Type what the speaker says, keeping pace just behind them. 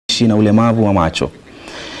wanaoishi na ulemavu wa macho.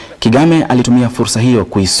 Kigame alitumia fursa hiyo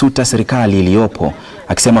kuisuta serikali iliyopo,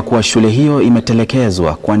 akisema kuwa shule hiyo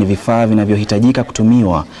imetelekezwa kwani vifaa vinavyohitajika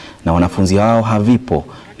kutumiwa na wanafunzi hao havipo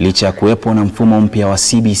licha ya kuwepo na mfumo mpya wa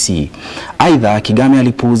CBC. Aidha, Kigame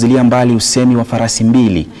alipuuzilia mbali usemi wa farasi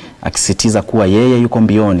mbili, akisisitiza kuwa yeye yuko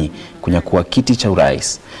mbioni kunyakua kiti cha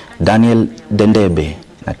urais. Daniel Dendebe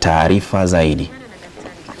na taarifa zaidi.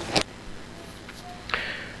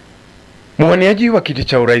 Muwaniaji wa kiti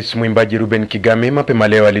cha urais mwimbaji Reuben Kigame mapema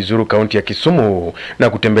leo alizuru kaunti ya Kisumu na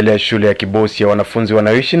kutembelea shule ya Kibos ya wanafunzi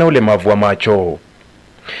wanaoishi na ulemavu wa macho.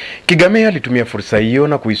 Kigame alitumia fursa hiyo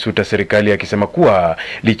na kuisuta serikali akisema kuwa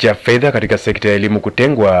licha ya fedha katika sekta ya elimu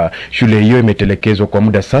kutengwa, shule hiyo imetelekezwa kwa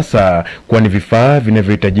muda sasa kwani vifaa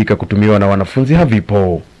vinavyohitajika kutumiwa na wanafunzi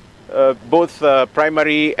havipo. Both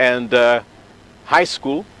primary and high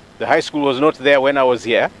school. The high school was not there when I was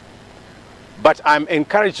here. But I'm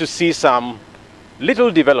encouraged to see some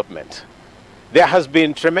little development. There has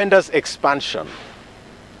been tremendous expansion.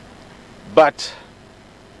 But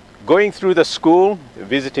going through the school,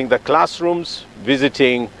 visiting the classrooms,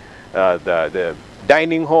 visiting the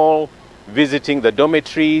dining hall, visiting the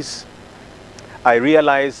dormitories, I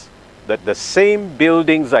realize that the same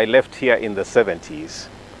buildings I left here in the 70s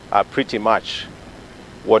are pretty much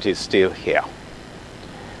what is still here.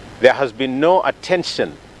 There has been no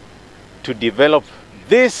attention to develop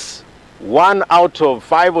this one out of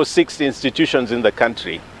 5 or 6 institutions in the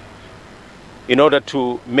country in order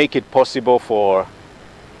to make it possible for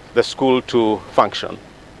the school to function.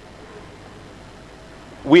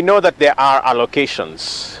 We know that there are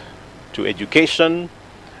allocations to education,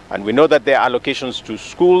 and we know that there are allocations to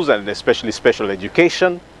schools and especially special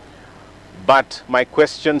education, but my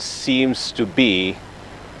question seems to be,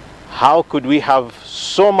 how could we have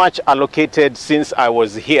so much allocated since I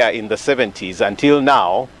was here in the 70s until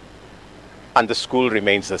now, and the school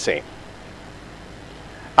remains the same?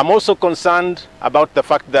 I'm also concerned about the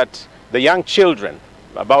fact that the young children,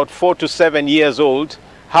 about 4 to 7 years old,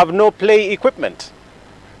 have no play equipment.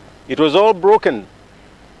 It was all broken.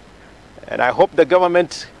 And I hope the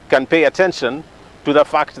government can pay attention to the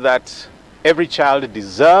fact that every child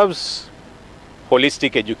deserves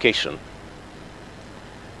holistic education.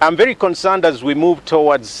 I'm very concerned as we move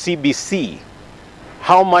towards CBC,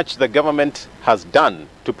 how much the government has done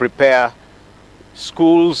to prepare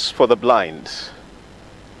schools for the blind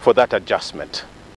for that adjustment.